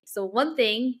great. So one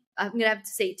thing I'm going to have to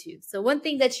say too. So one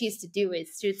thing that she used to do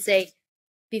is she would say,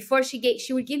 before she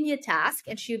would give me a task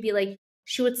and she would be like,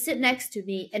 she would sit next to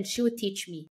me and she would teach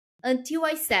me until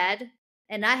I said,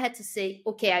 and I had to say,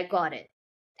 okay, I got it.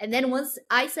 And then once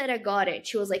I said I got it,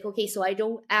 she was like, okay, so I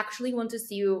don't actually want to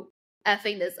see you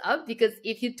effing this up, because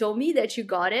if you told me that you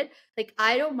got it, like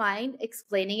I don't mind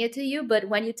explaining it to you, but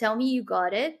when you tell me you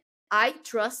got it, I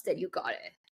trust that you got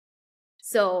it.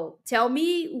 So tell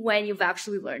me when you've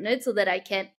actually learned it so that I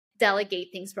can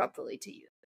delegate things properly to you.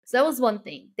 So that was one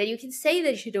thing, that you can say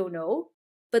that you don't know,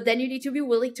 but then you need to be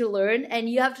willing to learn and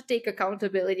you have to take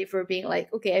accountability for being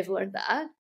like, okay, I've learned that.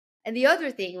 And the other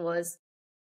thing was,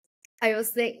 I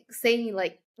was saying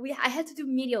like, I had to do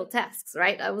menial tasks,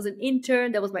 right? I was an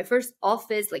intern. That was my first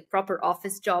office, like proper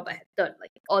office job. I had done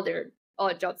like other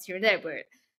odd jobs here and there, but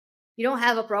you don't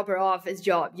have a proper office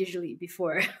job usually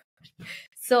before.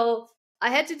 So I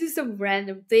had to do some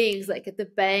random things like at the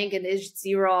bank and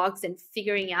Xerox and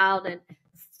figuring out and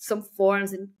some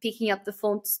forms and picking up the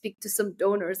phone to speak to some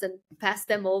donors and pass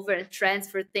them over and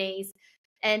transfer things.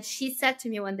 And she said to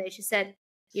me one day, she said,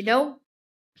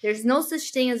 there's no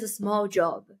such thing as a small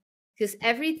job because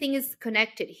everything is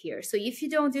connected here. So if you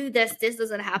don't do this, this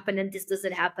doesn't happen, and this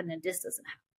doesn't happen, and this doesn't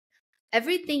happen.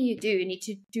 Everything you do, you need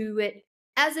to do it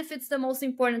as if it's the most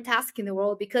important task in the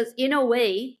world, because in a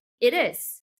way it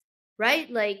is, right?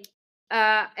 Like,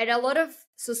 and a lot of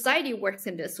society works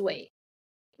in this way.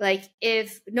 Like,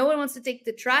 if no one wants to take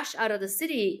the trash out of the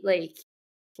city, like,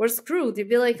 we're screwed. You'd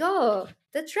be like, oh,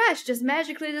 the trash just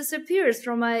magically disappears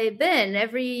from my bin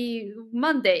every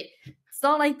Monday. It's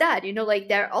not like that, like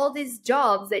there are all these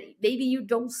jobs that maybe you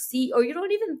don't see or you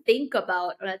don't even think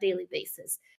about on a daily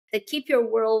basis that keep your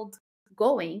world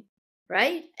going,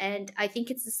 right? And I think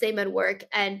it's the same at work.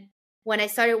 And when I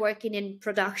started working in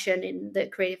production in the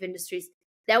creative industries,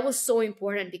 that was so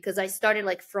important because I started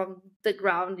like from the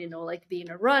ground, like being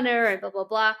a runner and blah, blah,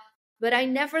 blah. But I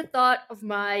never thought of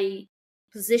my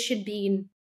position being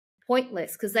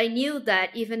pointless because I knew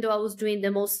that even though I was doing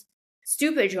the most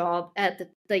stupid job at the,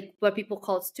 like what people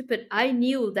call stupid, I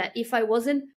knew that if I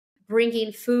wasn't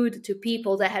bringing food to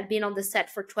people that had been on the set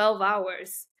for 12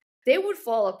 hours, they would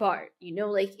fall apart.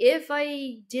 Like if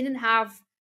I didn't have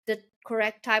the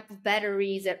correct type of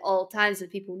batteries at all times when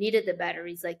people needed the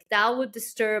batteries, like that would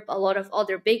disturb a lot of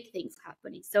other big things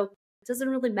happening. So it doesn't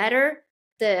really matter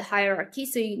the hierarchy.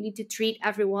 So you need to treat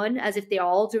everyone as if they're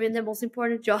all doing the most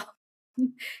important job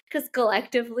because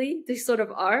collectively they sort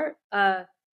of are.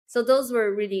 So those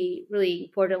were really, really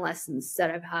important lessons that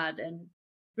I've had and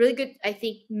really good, I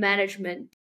think,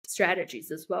 management strategies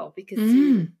as well, because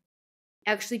you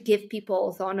actually give people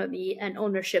autonomy and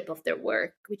ownership of their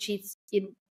work, which is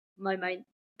in my mind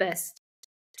best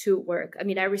to work. I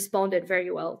mean, I responded very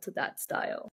well to that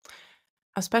style.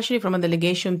 Especially from a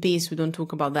delegation piece, we don't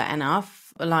talk about that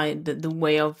enough, like the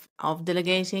way of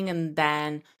delegating and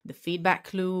then the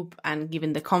feedback loop and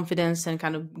giving the confidence and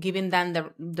kind of giving them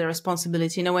the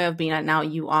responsibility in a way of being like, now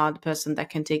you are the person that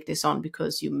can take this on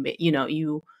because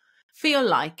you feel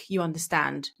like you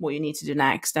understand what you need to do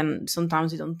next. And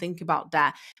sometimes we don't think about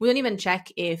that. We don't even check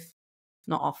if,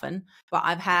 not often, but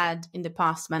I've had in the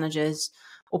past managers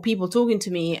or people talking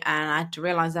to me and I had to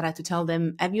realize that I had to tell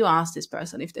them, have you asked this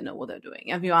person if they know what they're doing?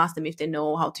 Have you asked them if they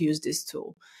know how to use this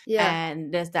tool? Yeah.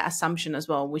 And there's that assumption as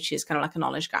well, which is kind of like a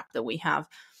knowledge gap that we have.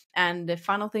 And the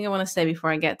final thing I want to say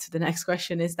before I get to the next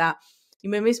question is that you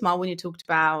made me smile when you talked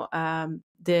about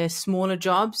the smaller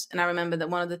jobs. And I remember that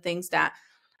one of the things that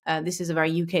this is a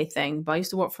very UK thing, but I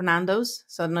used to work for Nando's.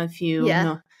 So I don't know if you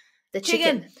know. The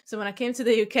chicken. So when I came to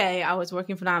the UK, I was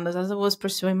working for Nando's as I was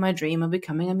pursuing my dream of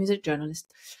becoming a music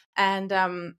journalist. And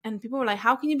people were like,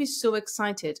 how can you be so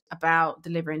excited about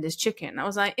delivering this chicken? I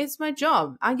was like, it's my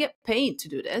job. I get paid to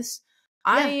do this.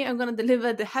 Yeah. I am going to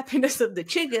deliver the happiness of the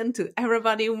chicken to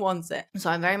everybody who wants it. So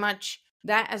I very much,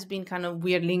 that has been kind of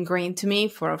weirdly ingrained to me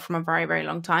from a very, very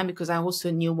long time, because I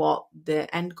also knew what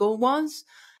the end goal was.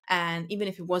 And even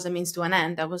if it was a means to an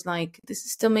end, I was like, this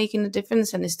is still making a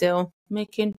difference and it's still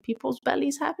making people's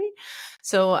bellies happy.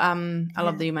 So I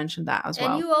love that you mentioned that as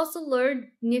well. And you also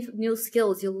learn new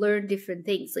skills. You learn different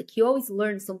things. Like you always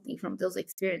learn something from those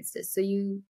experiences. So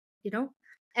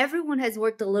everyone has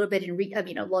worked a little bit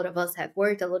in, a lot of us have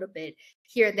worked a little bit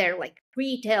here and there, like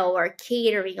retail or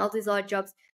catering, all these odd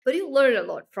jobs. But you learn a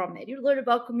lot from it. You learn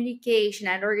about communication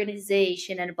and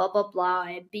organization and blah, blah, blah,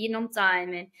 and being on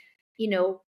time and,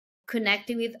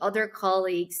 connecting with other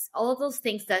colleagues, all of those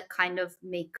things that kind of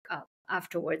make up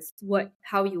afterwards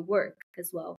how you work as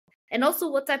well. And also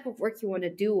what type of work you want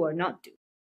to do or not do,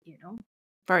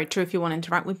 Very true. If you want to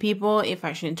interact with people, if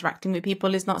actually interacting with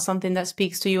people is not something that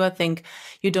speaks to you, I think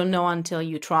you don't know until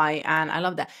you try. And I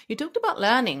love that. You talked about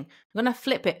learning. I'm going to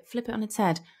flip it on its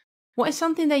head. What is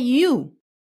something that you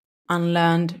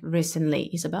unlearned recently,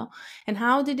 Isabel? And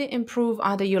how did it improve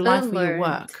either your life or your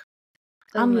work?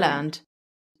 Unlearned.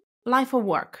 Life or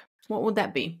work? What would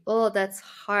that be? Oh, that's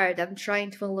hard. I'm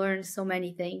trying to learn so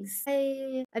many things.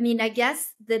 I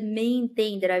guess the main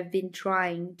thing that I've been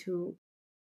trying to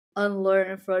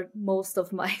unlearn for most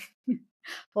of my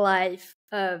life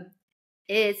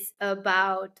is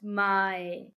about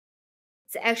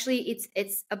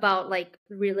it's about like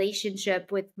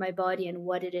relationship with my body and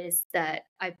what it is that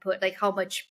I put, like how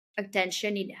much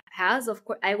attention it has. Of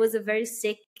course, I was a very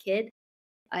sick kid.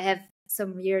 I have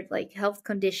some weird like health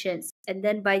conditions, and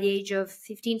then by the age of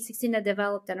 15, 16 I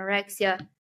developed anorexia,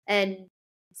 and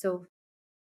so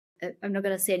I'm not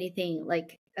gonna say anything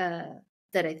like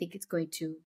that I think it's going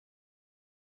to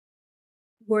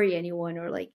worry anyone, or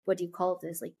like, what do you call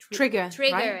this, like Trigger,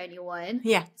 right? anyone.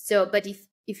 Yeah. So but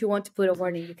if you want to put a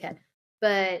warning, you can.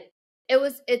 But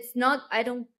it's not, I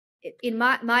don't, in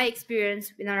my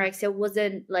experience in anorexia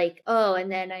wasn't like, oh,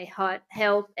 and then I had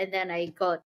help and then I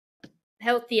got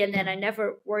healthy and then I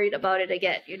never worried about it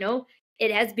again, you know.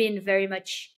 It has been very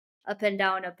much up and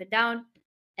down, up and down.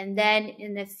 And then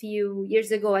in a few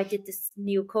years ago I did this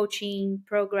new coaching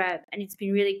program and it's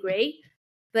been really great.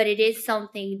 But it is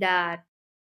something that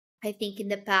I think in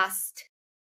the past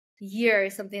year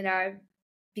is something that I've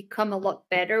become a lot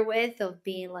better with, of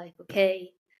being like,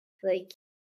 okay, like,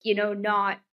 you know,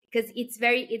 not, because it's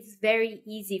very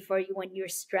easy for you when you're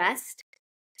stressed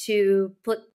to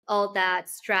put all that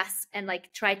stress and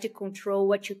like try to control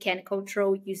what you can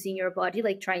control using your body,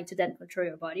 like trying to then control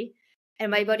your body.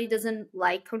 And my body doesn't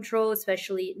like control,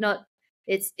 especially not,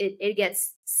 it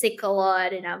gets sick a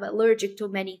lot and I'm allergic to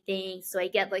many things. So I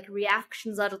get like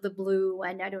reactions out of the blue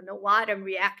and I don't know what I'm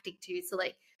reacting to. So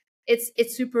like it's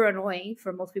super annoying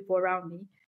for most people around me.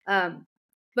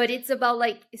 But it's about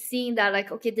like seeing that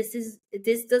like, okay,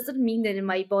 this doesn't mean that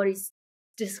my body's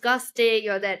disgusting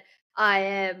or that I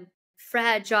am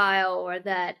fragile or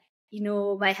that, you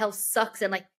know, my health sucks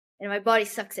and like, and my body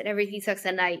sucks and everything sucks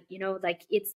at night, you know, like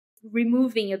it's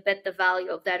removing a bit the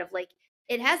value of that, of like,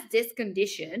 it has these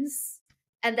conditions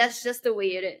and that's just the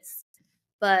way it is.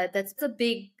 But that's a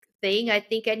big thing. I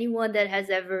think anyone that has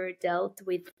ever dealt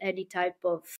with any type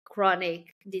of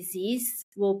chronic disease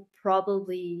will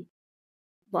probably,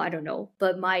 well, I don't know,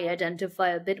 but might identify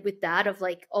a bit with that, of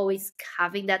like always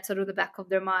having that sort of the back of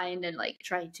their mind and like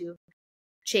trying to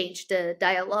change the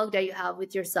dialogue that you have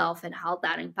with yourself and how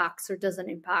that impacts or doesn't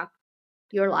impact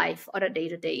your life on a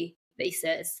day-to-day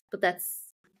basis. But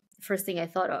that's the first thing I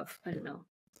thought of. I don't know.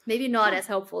 Maybe not as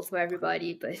helpful to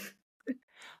everybody, but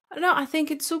No, I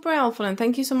think it's super helpful, and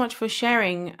thank you so much for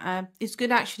sharing. It's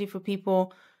good actually for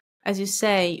people, as you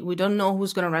say, we don't know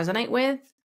who's going to resonate with,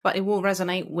 but it will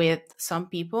resonate with some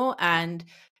people. And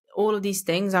all of these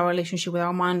things, our relationship with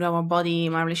our mind, our body,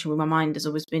 my relationship with my mind has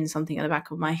always been something at the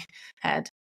back of my head,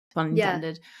 pun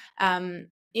intended.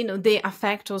 You know, they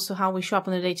affect also how we show up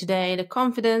on the day to day, the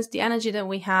confidence, the energy that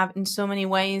we have in so many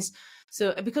ways.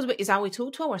 So because it's how we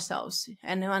talk to ourselves.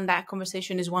 And that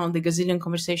conversation is one of the gazillion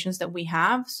conversations that we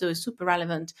have. So it's super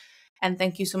relevant. And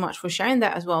thank you so much for sharing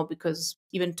that as well, because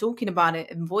even talking about it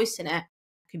and voicing it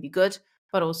can be good,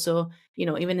 but also, you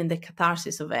know, even in the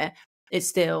catharsis of it, it's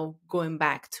still going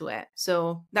back to it.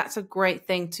 So that's a great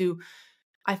thing to,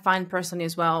 I find personally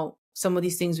as well, some of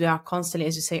these things we are constantly,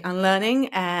 as you say, unlearning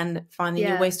and finding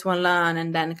new ways to unlearn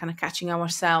and then kind of catching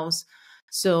ourselves.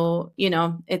 So, you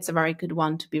know, it's a very good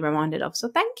one to be reminded of. So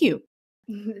thank you.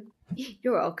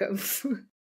 You're welcome.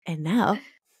 And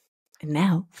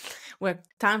now, we're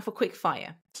time for quick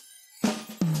fire.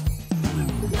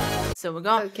 So we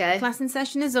got classing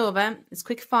session is over. It's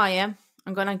quick fire.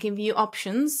 I'm going to give you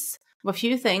options of a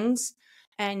few things,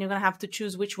 and you're going to have to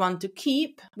choose which one to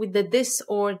keep with the this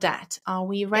or that. Are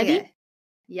we ready? Okay.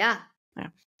 Yeah. I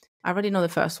already know the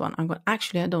first one.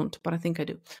 Actually, I don't, but I think I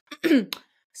do.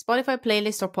 Spotify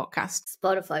playlist or podcast?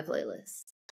 Spotify playlist.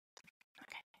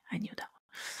 Okay, I knew that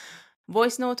one.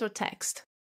 Voice note or text?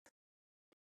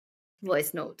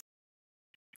 Voice note.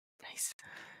 Nice.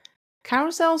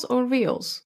 Carousels or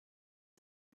reels?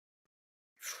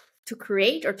 To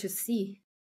create or to see?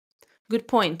 Good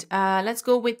point. Let's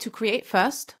go with to create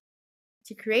first.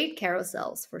 To create,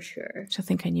 carousels for sure. Which I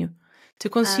think I knew. To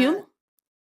consume?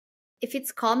 If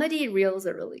it's comedy, reels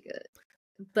are really good.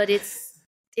 But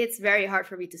it's very hard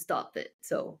for me to stop it.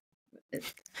 So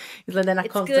it's like then a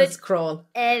constant scroll.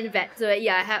 And so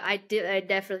yeah,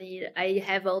 I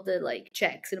have all the like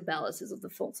checks and balances of the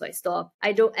phone, so I stop.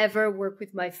 I don't ever work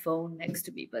with my phone next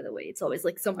to me, by the way. It's always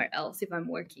like somewhere else if I'm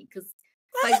working, because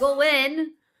if I go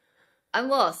in, I'm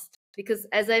lost. Because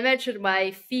as I mentioned,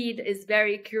 my feed is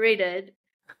very curated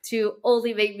to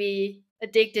only make me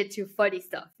addicted to funny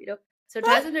stuff, you know?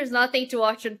 Sometimes when there's nothing to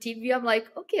watch on TV, I'm like,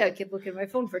 okay, I can look at my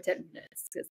phone for 10 minutes,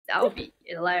 because that would be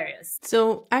hilarious.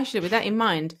 So actually, with that in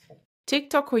mind,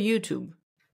 TikTok or YouTube?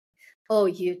 Oh,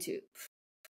 YouTube.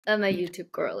 I'm a YouTube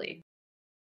girly.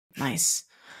 Nice.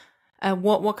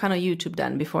 What kind of YouTube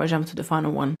then, before I jump to the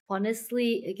final one?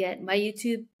 Honestly, again, my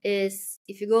YouTube is,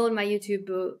 if you go on my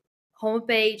YouTube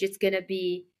homepage, it's going to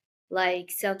be like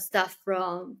some stuff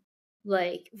from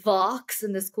like Vox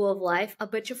and the School of Life, a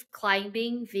bunch of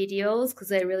climbing videos,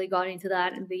 because I really got into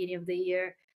that in the beginning of the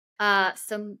year.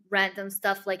 Some random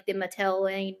stuff like the Mattel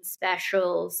Lane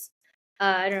specials.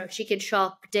 I don't know, Chicken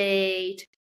Shop Date,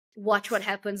 Watch What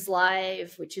Happens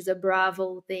Live, which is a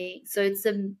Bravo thing. So it's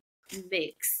a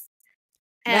mix.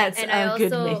 That's And a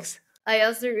good mix. I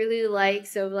also really like,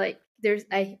 so like there's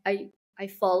I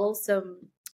follow some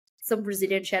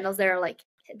Brazilian channels that are like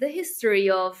the history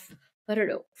of, I don't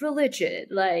know, religion,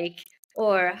 like,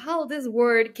 or how this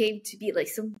word came to be, like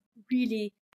some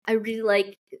really, I really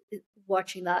like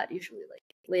watching that, usually like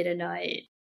late at night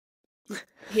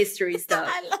history stuff.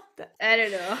 I love that. I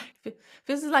don't know.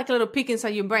 This is like a little peek inside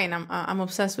your brain. I'm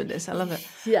obsessed with this. I love it.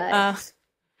 Yeah.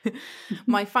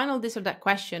 My final this or that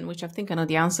question, which I think I know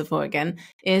the answer for again,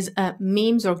 is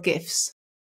memes or GIFs?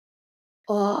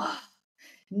 Oh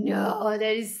no,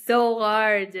 that is so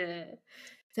hard.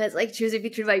 That's like choosing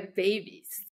between my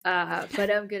babies. But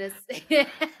I'm gonna say,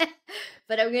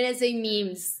 but I'm gonna say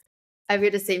memes. I'm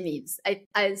gonna say memes.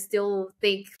 I still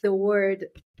think the word,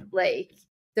 like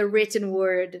the written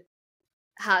word,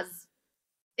 has,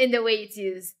 in the way it's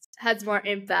used, has more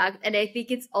impact, and I think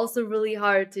it's also really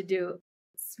hard to do.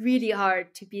 It's really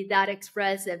hard to be that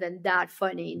expressive and that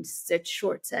funny in such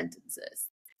short sentences.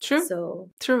 True. So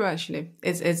true. Actually,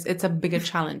 it's a bigger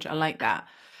challenge. I like that.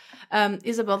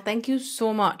 Isabel, thank you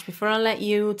so much. Before I let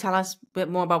you tell us a bit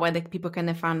more about where the people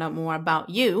can find out more about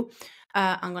you,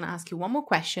 I'm going to ask you one more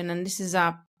question, and this is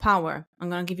power. I'm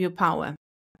going to give you power.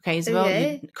 Okay, Isabel,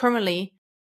 okay. you currently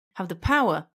have the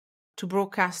power to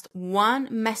broadcast one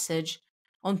message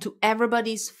onto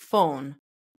everybody's phone.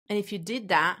 And if you did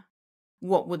that,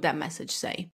 what would that message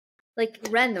say? Like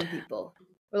random people,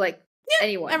 or like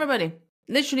anyone. Everybody.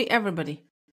 Literally everybody.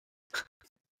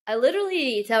 I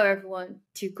literally tell everyone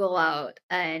to go out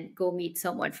and go meet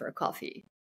someone for a coffee,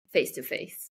 face to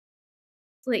face,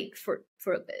 like for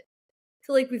a bit. I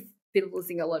feel like we've been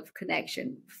losing a lot of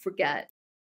connection. Forget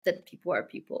that people are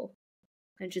people,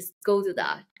 and just go do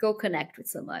that. Go connect with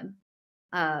someone.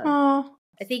 Oh,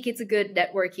 I think it's a good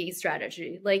networking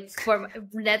strategy, like for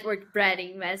network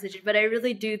branding messaging. But I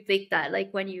really do think that,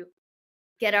 like, when you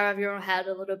get out of your own head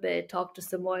a little bit, talk to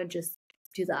someone, just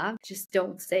do that. Just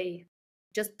don't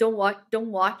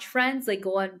watch Friends. Like,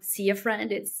 go and see a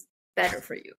friend. It's better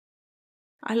for you.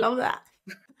 I love that.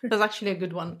 That's actually a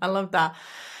good one. I love that.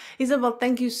 Isabel,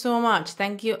 thank you so much.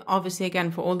 Thank you, obviously,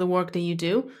 again, for all the work that you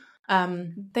do.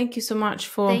 Thank you so much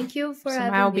for Thank you for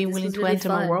somehow having me. being This willing was to really enter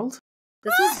my fun. world.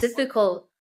 This was difficult.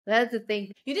 That's the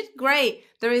thing. You did great.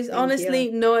 There is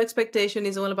honestly no expectation.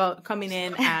 It's all about coming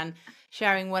in and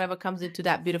sharing whatever comes into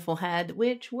that beautiful head,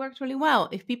 which worked really well.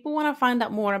 If people want to find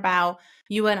out more about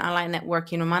you and Ally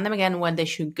Networking, remind them again where they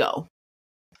should go.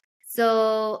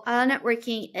 So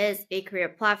Networking is a career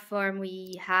platform.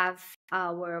 We have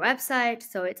our website,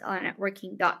 so it's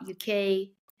networking.uk.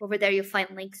 Over there, you'll find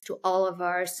links to all of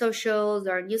our socials.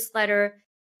 Our newsletter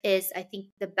is, I think,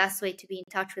 the best way to be in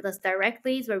touch with us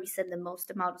directly, is where we send the most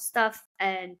amount of stuff.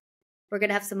 And we're going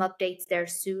to have some updates there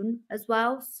soon as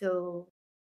well. So,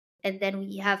 and then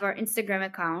we have our Instagram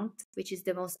account, which is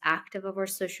the most active of our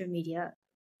social media.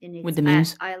 And it's with the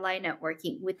memes. at Ally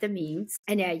Networking with the memes.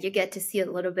 And yeah, you get to see a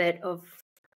little bit of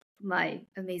my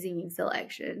amazing meme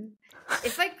selection.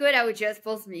 If I could, I would just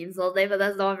post memes all day, but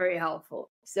that's not very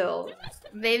helpful. So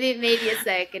maybe a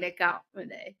second account one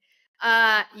day.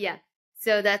 Yeah.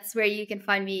 So that's where you can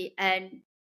find me. And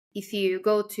if you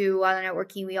go to Ally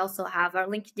Networking, we also have our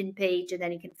LinkedIn page, and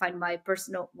then you can find my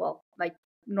my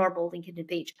normal LinkedIn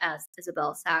page as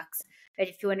Isabel Sachs. And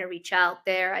if you want to reach out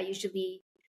there, I usually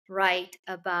write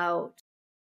about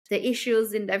the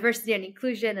issues in diversity and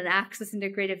inclusion and access in the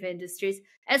creative industries,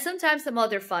 and sometimes some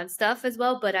other fun stuff as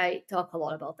well, but I talk a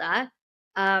lot about that.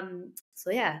 So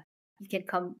yeah, you can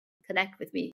come connect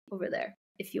with me over there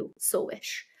if you so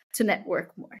wish to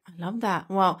network more. I love that.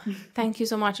 Well, thank you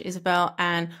so much, Isabel.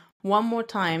 And one more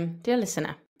time, dear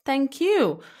listener, thank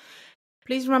you.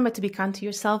 Please remember to be kind to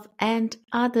yourself and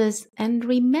others. And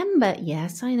remember,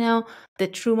 yes, I know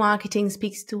that true marketing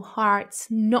speaks to hearts,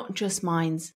 not just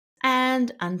minds.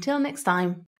 And until next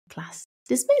time, class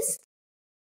dismissed.